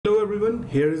everyone,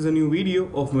 here is a new video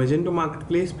of Magento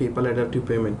Marketplace PayPal Adaptive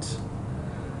Payments.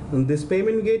 And this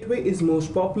payment gateway is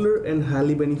most popular and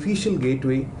highly beneficial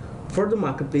gateway for the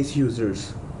marketplace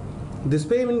users. This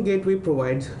payment gateway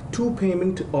provides two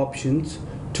payment options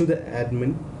to the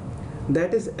admin.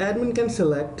 That is, admin can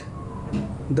select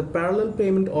the parallel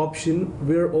payment option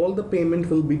where all the payment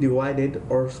will be divided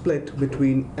or split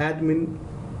between admin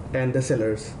and the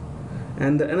sellers.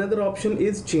 And the another option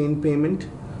is chain payment,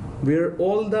 where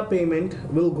all the payment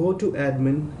will go to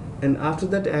admin, and after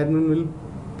that admin will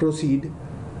proceed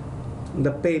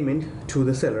the payment to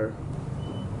the seller.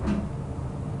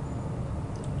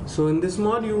 So in this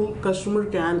module, customer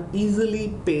can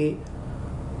easily pay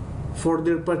for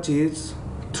their purchase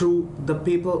through the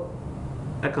PayPal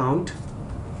account.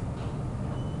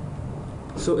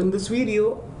 So in this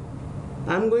video,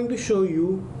 I'm going to show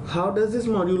you how does this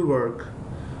module work.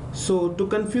 So to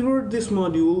configure this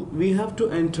module, we have to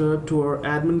enter to our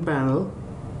admin panel.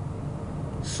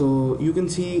 So you can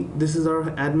see this is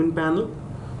our admin panel.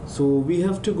 So we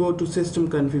have to go to system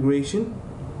configuration.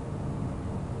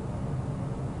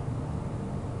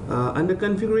 Under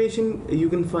configuration, you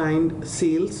can find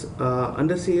sales.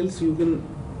 Under sales, you can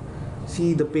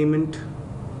see the payment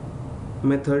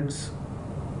methods.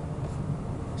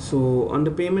 So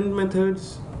under payment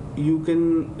methods, you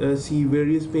can see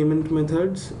various payment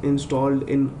methods installed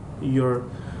in your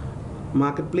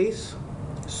marketplace.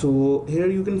 So here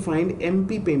you can find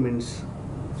MP payments.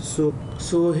 So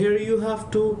here you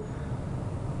have to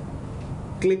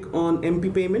click on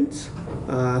MP payments.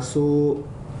 So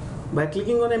by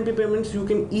clicking on MP payments, you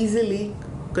can easily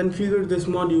configure this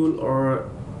module or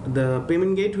the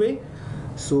payment gateway.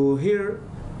 So here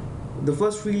the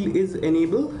first field is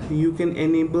enable. You can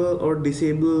enable or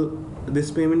disable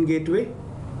this payment gateway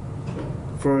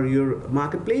for your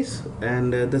marketplace,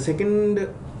 and the second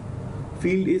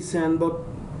field is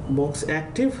sandbox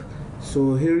active.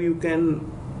 So here you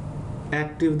can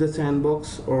active the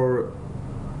sandbox or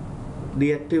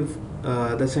deactive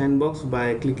the sandbox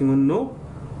by clicking on no.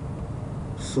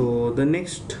 So the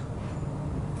next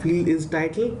field is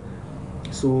title.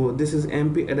 So this is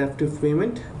MP adaptive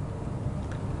payment.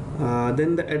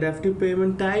 Then the adaptive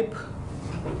payment type.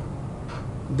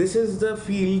 This is the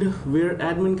field where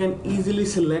admin can easily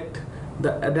select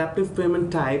the adaptive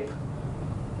payment type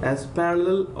as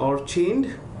parallel or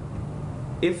chained.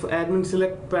 If admin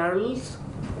select parallels,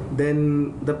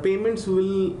 then the payments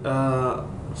will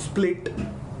split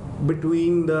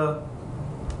between the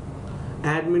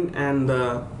admin and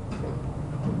the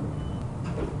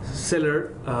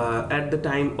seller at the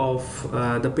time of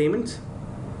the payments,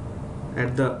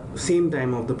 at the same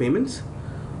time of the payments.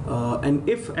 And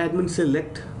if admin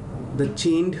select the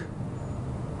chained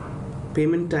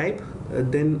payment type,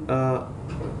 then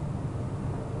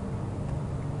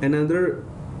another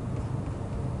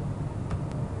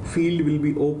field will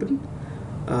be open,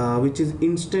 which is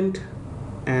instant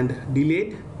and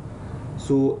delayed.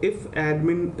 So if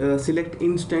admin select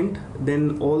instant,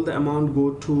 then all the amount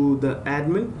go to the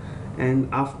admin, and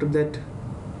after that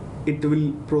it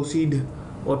will proceed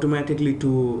automatically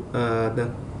to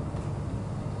the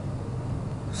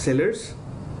sellers.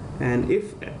 And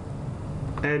if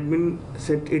admin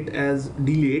set it as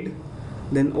delayed,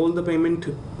 then all the payment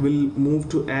will move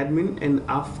to admin, and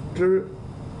after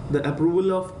the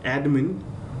approval of admin,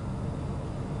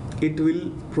 it will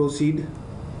proceed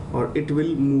or it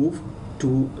will move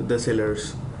to the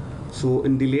sellers. So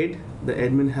in delayed, the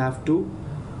admin have to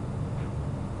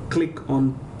click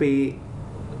on pay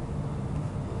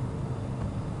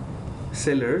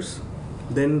sellers,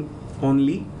 then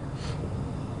only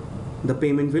the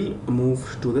payment will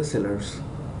move to the sellers.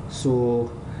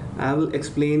 So I will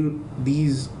explain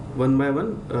these one by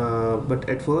one, but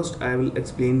at first I will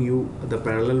explain you the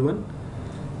parallel one.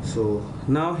 So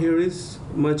now here is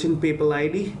merchant PayPal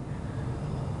ID.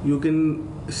 You can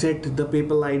set the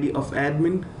PayPal ID of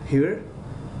admin here.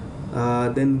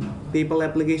 Then PayPal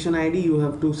application ID, you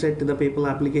have to set the PayPal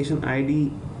application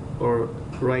ID or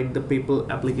write the PayPal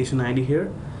application ID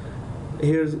here.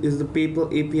 Here is the PayPal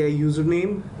API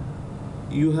username.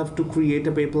 You have to create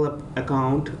a PayPal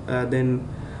account, then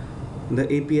the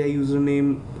API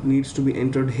username needs to be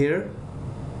entered here.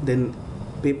 Then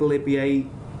PayPal API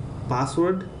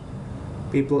password,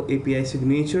 PayPal API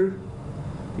signature,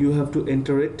 you have to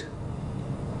enter it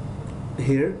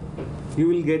here. You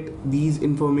will get these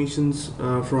informations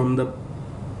from the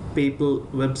PayPal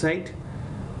website.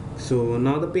 So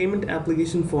now the payment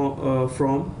application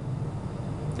from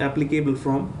applicable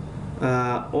from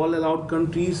all allowed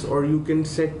countries, or you can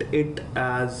set it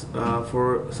as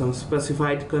for some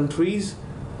specified countries.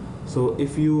 So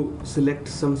if you select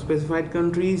some specified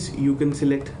countries, you can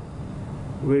select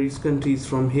various countries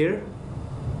from here.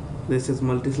 This is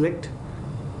multi-select,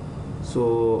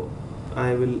 so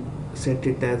I will set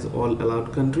it as all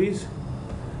allowed countries.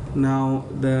 Now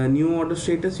the new order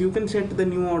status, you can set the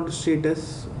new order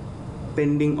status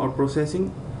pending or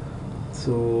processing,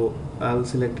 so I'll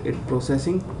select it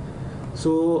processing.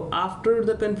 So after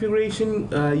the configuration,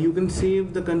 you can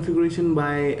save the configuration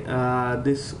by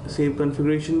this save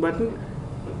configuration button.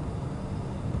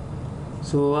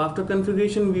 So after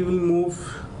configuration, we will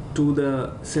move to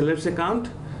the seller's account.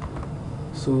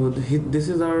 So this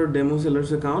is our demo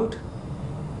seller's account.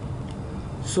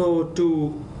 So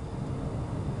to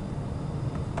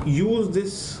use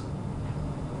this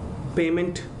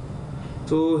payment,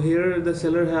 so here the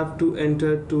seller have to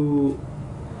enter to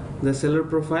the seller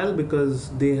profile,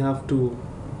 because they have to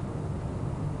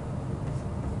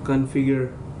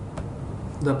configure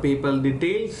the PayPal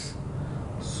details.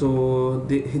 So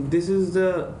this is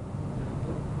the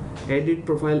edit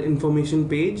profile information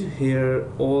page. Here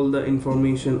all the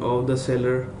information of the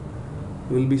seller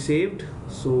will be saved.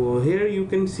 So here you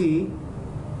can see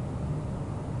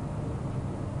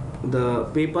the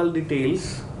PayPal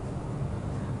details.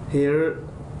 Here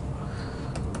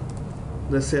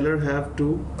the seller have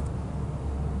to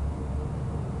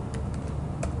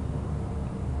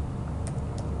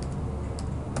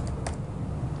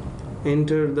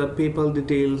enter the PayPal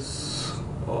details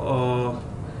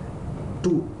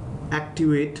to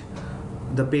activate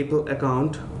the PayPal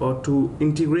account, or to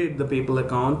integrate the PayPal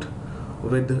account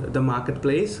with the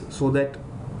marketplace, so that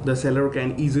the seller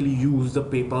can easily use the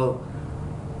PayPal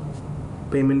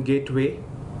payment gateway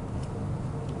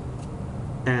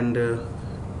and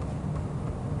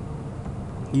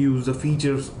use the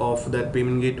features of that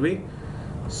payment gateway.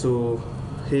 So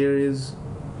here is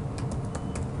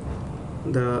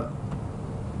the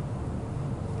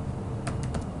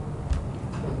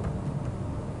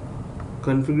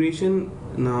configuration.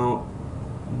 Now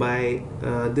by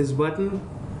this button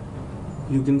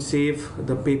you can save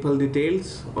the PayPal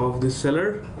details of the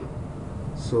seller.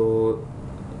 So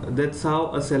that's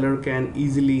how a seller can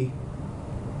easily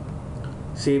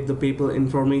save the PayPal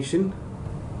information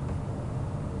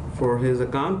for his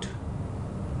account.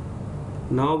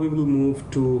 Now we will move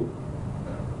to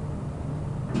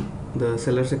the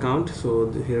seller's account.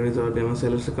 So here is our demo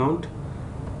seller's account.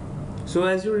 So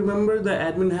as you remember, the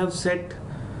admin have set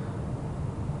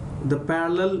the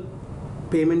parallel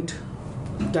payment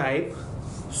type.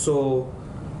 So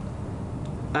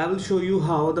I will show you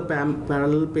how the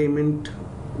parallel payment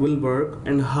will work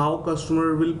and how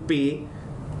customer will pay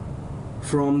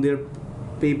from their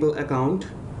PayPal account.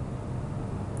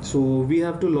 So we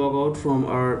have to log out from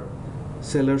our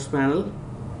sellers panel.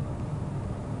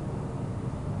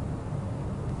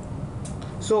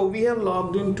 So we have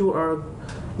logged into our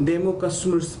demo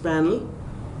customers panel.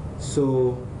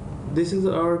 So this is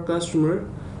our customer.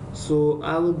 So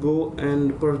I will go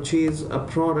and purchase a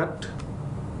product,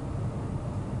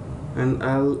 and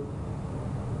I'll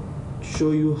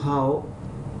show you how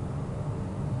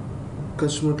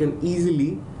customer can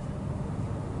easily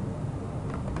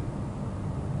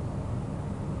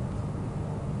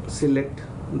select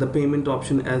the payment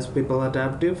option as PayPal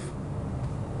adaptive.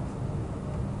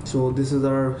 So this is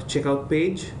our checkout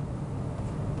page.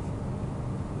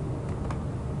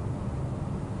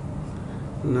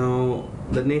 Now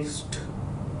the next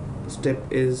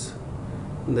step is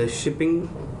the shipping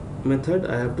method.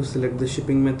 I have to select the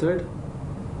shipping method,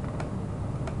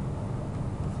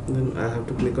 then I have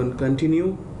to click on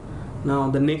continue. Now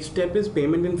the next step is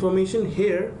payment information.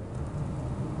 Here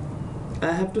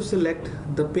I have to select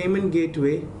the payment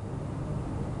gateway.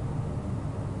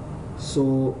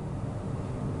 So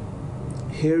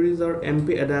here is our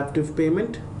MP adaptive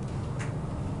payment.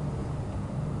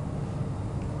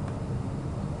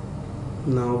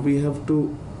 Now we have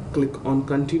to click on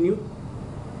continue.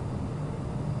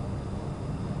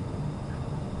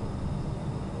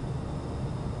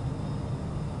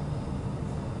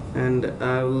 And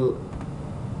I will,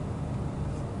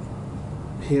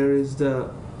 here is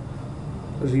the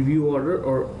review order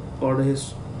or order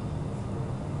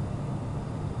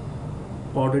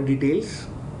details.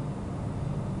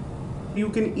 You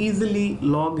can easily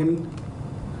log in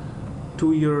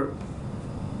to your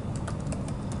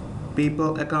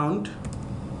PayPal account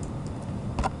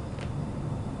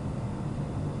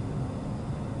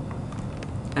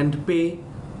and pay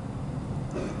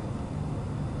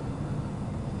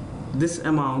this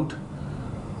amount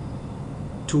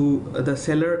to the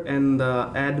seller and the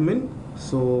admin.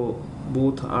 So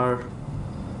both are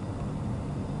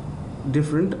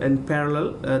different and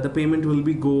parallel. The payment will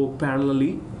be go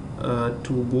parallelly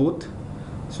to both.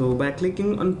 So by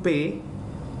clicking on pay,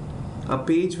 a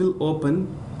page will open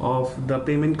of the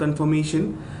payment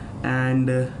confirmation,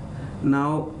 and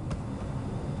now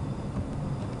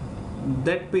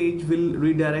that page will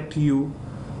redirect you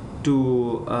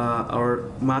to our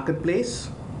marketplace.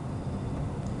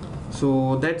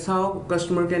 So that's how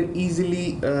customer can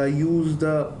easily use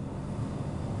the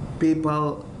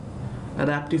PayPal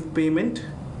adaptive payment.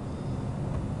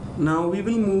 Now we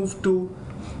will move to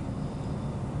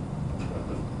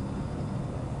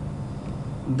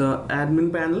the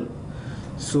admin panel.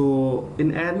 So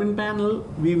in admin panel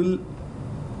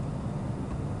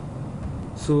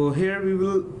here we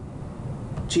will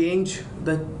change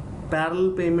the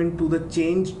parallel payment to the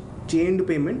chained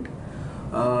payment.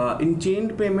 In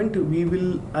chained payment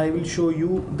I will show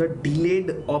you the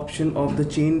delayed option of the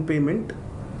chain payment.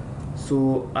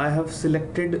 So I have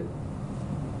selected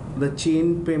the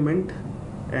chain payment,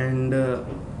 and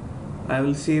I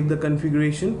will save the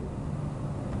configuration.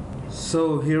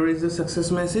 So here is the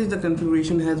success message, the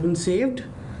configuration has been saved.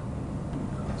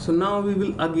 So now we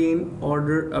will again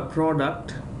order a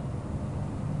product.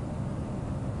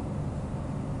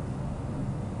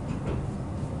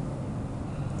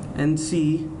 And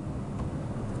see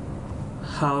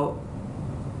how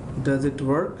does it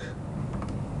work.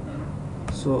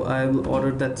 So I will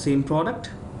order that same product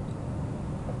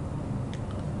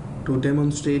to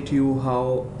demonstrate you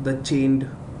how the chained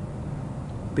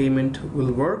payment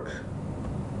will work.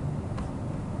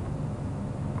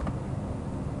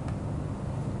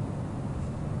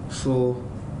 So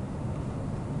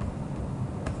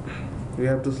we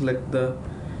have to select the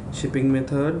shipping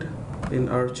method in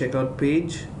our checkout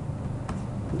page,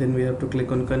 then we have to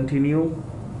click on continue,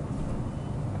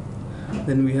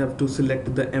 then we have to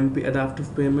select the MP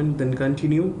adaptive payment, then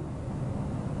continue,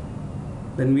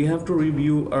 then we have to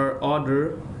review our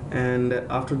order, and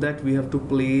after that we have to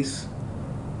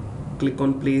click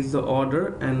on place the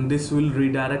order, and this will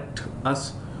redirect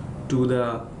us to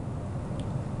the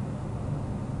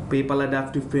PayPal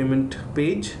adaptive payment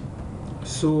page.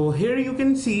 So here you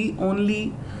can see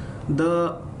only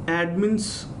the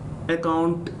admin's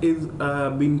account is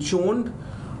being shown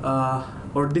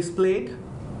or displayed.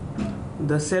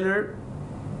 The seller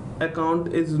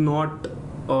account is not,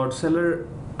 or seller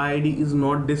ID is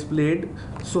not displayed.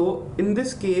 So in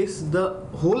this case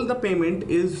the payment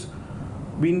is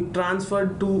being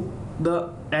transferred to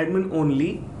the admin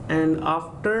only, and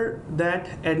after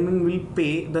that admin will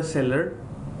pay the seller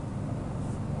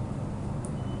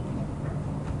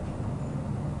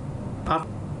after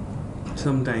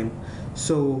some time.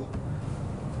 So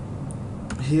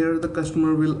here the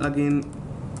customer will again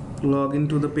log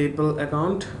into the PayPal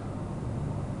account.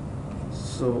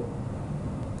 So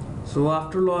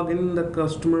after login, the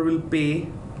customer will pay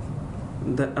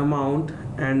the amount,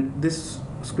 and this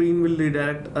screen will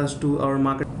redirect us to our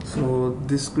market. So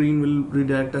this screen will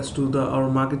redirect us to our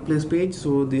marketplace page.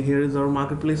 So here is our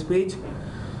marketplace page.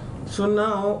 So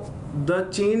now the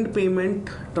chained payment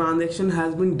transaction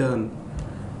has been done,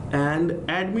 and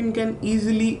admin can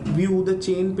easily view the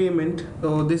chain payment.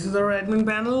 So this is our admin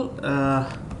panel.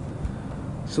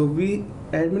 So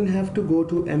admin have to go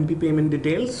to MP payment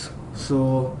details.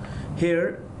 So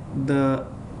here the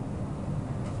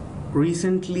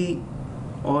recently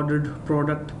ordered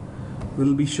product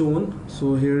will be shown.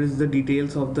 So here is the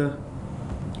details of the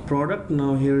product.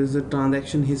 Now here is the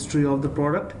transaction history of the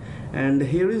product, and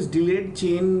here is delayed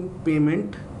chain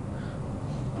payment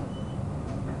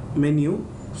menu.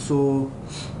 So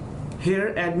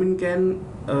here admin can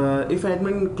if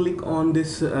admin click on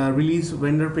this release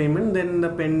vendor payment, then the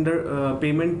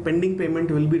pending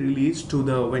payment will be released to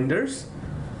the vendors.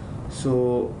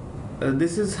 So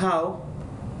this is how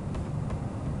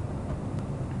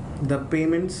the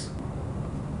payments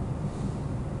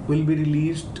will be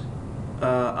released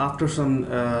after some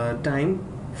time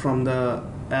from the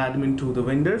admin to the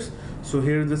vendors. So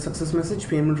here is the success message,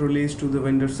 payment released to the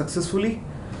vendor successfully.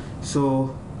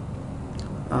 So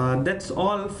that's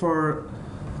all for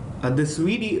this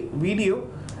video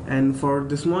and for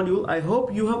this module. I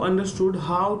hope you have understood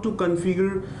how to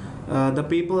configure the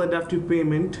PayPal adaptive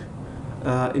payment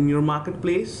in your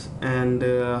marketplace, and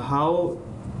how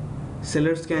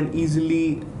sellers can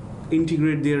easily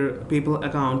integrate their PayPal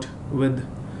account with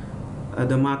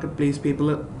the marketplace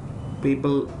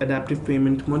PayPal adaptive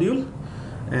payment module,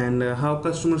 and how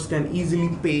customers can easily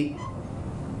pay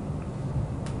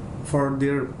for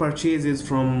their purchases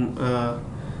from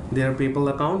their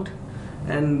PayPal account.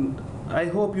 And I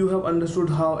hope you have understood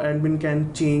how admin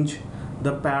can change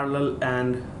the parallel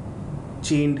and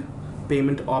chained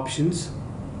payment options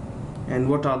and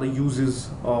what are the uses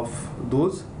of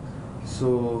those.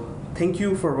 So thank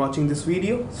you for watching this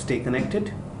video. Stay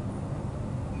connected.